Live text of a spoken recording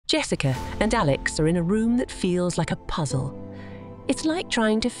Jessica and Alex are in a room that feels like a puzzle. It's like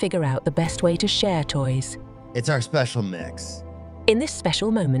trying to figure out the best way to share toys. It's our special mix. In this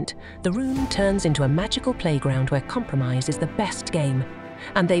special moment, the room turns into a magical playground where compromise is the best game,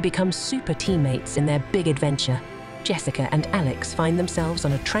 and they become super teammates in their big adventure. Jessica and Alex find themselves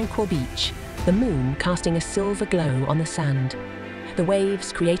on a tranquil beach, the moon casting a silver glow on the sand. The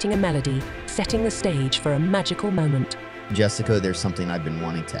waves creating a melody, setting the stage for a magical moment. Jessica, there's something I've been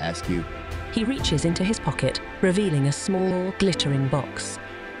wanting to ask you. He reaches into his pocket, revealing a small, glittering box.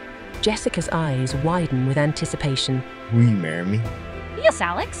 Jessica's eyes widen with anticipation. Will you marry me? Yes,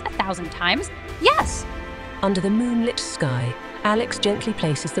 Alex, 1,000 times. Yes! Under the moonlit sky, Alex gently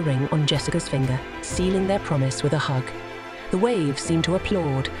places the ring on Jessica's finger, sealing their promise with a hug. The waves seem to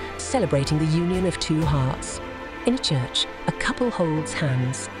applaud, celebrating the union of two hearts. In a church, a couple holds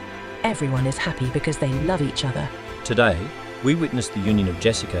hands. Everyone is happy because they love each other. Today, we witness the union of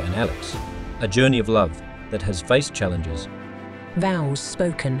Jessica and Alex, a journey of love that has faced challenges. Vows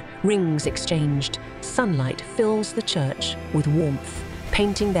spoken, rings exchanged, sunlight fills the church with warmth,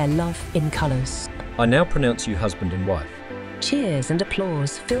 painting their love in colours. I now pronounce you husband and wife. Cheers and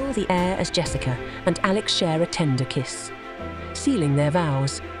applause fill the air as Jessica and Alex share a tender kiss, sealing their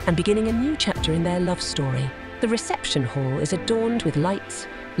vows and beginning a new chapter in their love story. The reception hall is adorned with lights,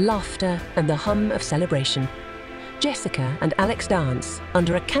 laughter, and the hum of celebration. Jessica and Alex dance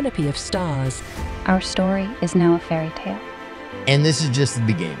under a canopy of stars. Our story is now a fairy tale. And this is just the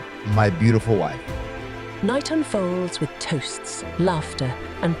beginning, my beautiful wife. Night unfolds with toasts, laughter,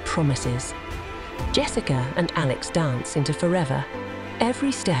 and promises. Jessica and Alex dance into forever.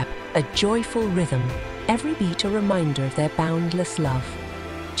 Every step a joyful rhythm, every beat a reminder of their boundless love.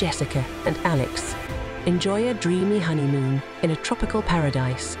 Jessica and Alex enjoy a dreamy honeymoon in a tropical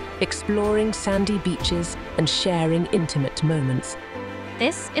paradise, exploring sandy beaches and sharing intimate moments.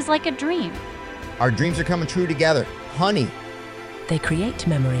 This is like a dream. Our dreams are coming true together. Honey. They create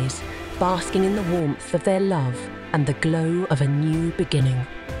memories, basking in the warmth of their love and the glow of a new beginning.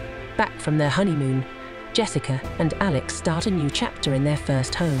 Back from their honeymoon, Jessica and Alex start a new chapter in their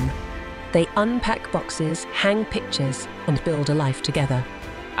first home. They unpack boxes, hang pictures, and build a life together.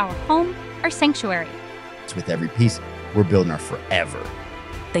 Our home, our sanctuary. With every piece, we're building our forever.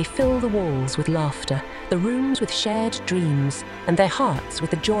 They fill the walls with laughter, the rooms with shared dreams, and their hearts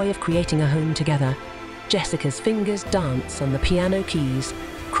with the joy of creating a home together. Jessica's fingers dance on the piano keys,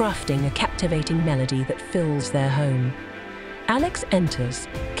 crafting a captivating melody that fills their home. Alex enters,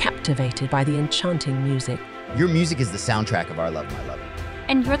 captivated by the enchanting music. Your music is the soundtrack of our love, my love.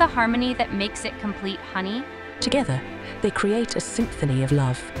 And you're the harmony that makes it complete, honey. Together, they create a symphony of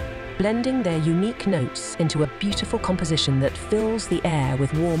love, blending their unique notes into a beautiful composition that fills the air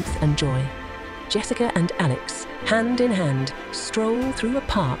with warmth and joy. Jessica and Alex, hand in hand, stroll through a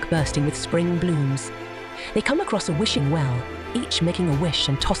park bursting with spring blooms. They come across a wishing well, each making a wish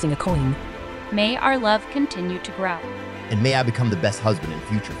and tossing a coin. May our love continue to grow. And may I become the best husband and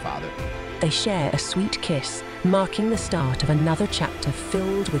future father. They share a sweet kiss, marking the start of another chapter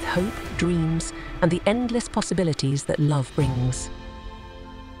filled with hope, dreams, and the endless possibilities that love brings.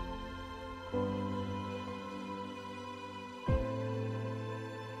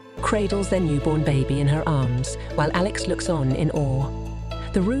 Cradles their newborn baby in her arms, while Alex looks on in awe.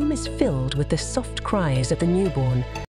 The room is filled with the soft cries of the newborn,